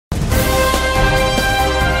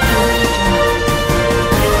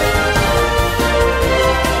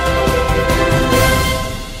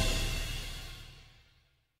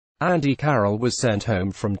Andy Carroll was sent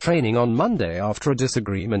home from training on Monday after a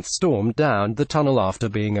disagreement stormed down the tunnel after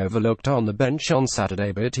being overlooked on the bench on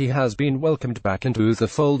Saturday, but he has been welcomed back into the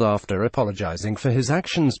fold after apologizing for his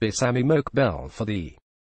actions by Sammy Mokbel for the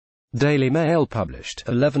Daily Mail published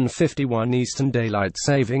 11:51 Eastern Daylight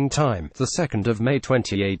Saving Time, the 2nd of May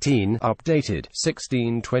 2018, updated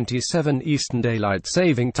 16:27 Eastern Daylight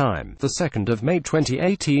Saving Time, the 2nd of May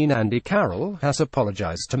 2018. Andy Carroll has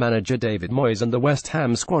apologized to manager David Moyes and the West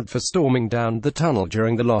Ham squad for storming down the tunnel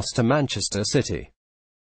during the loss to Manchester City.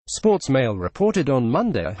 Sportsmail reported on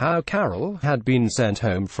Monday how Carroll had been sent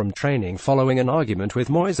home from training following an argument with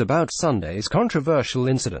Moyes about Sunday's controversial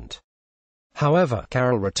incident. However,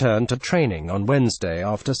 Carroll returned to training on Wednesday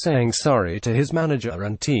after saying sorry to his manager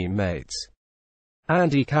and teammates.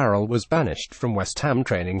 Andy Carroll was banished from West Ham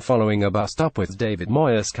training following a bust-up with David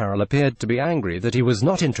Moyes. Carroll appeared to be angry that he was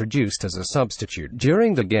not introduced as a substitute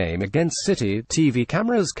during the game against City, TV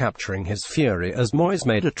cameras capturing his fury as Moyes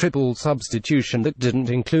made a triple substitution that didn't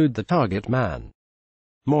include the target man.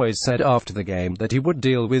 Moyes said after the game that he would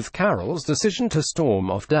deal with Carroll's decision to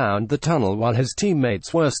storm off down the tunnel while his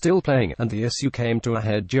teammates were still playing, and the issue came to a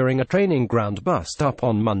head during a training ground bust-up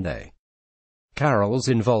on Monday. Carroll's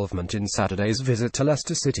involvement in Saturday's visit to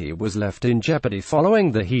Leicester City was left in jeopardy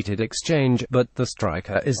following the heated exchange, but the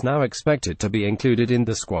striker is now expected to be included in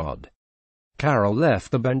the squad. Carroll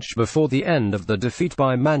left the bench before the end of the defeat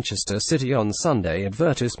by Manchester City on Sunday.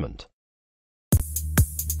 Advertisement.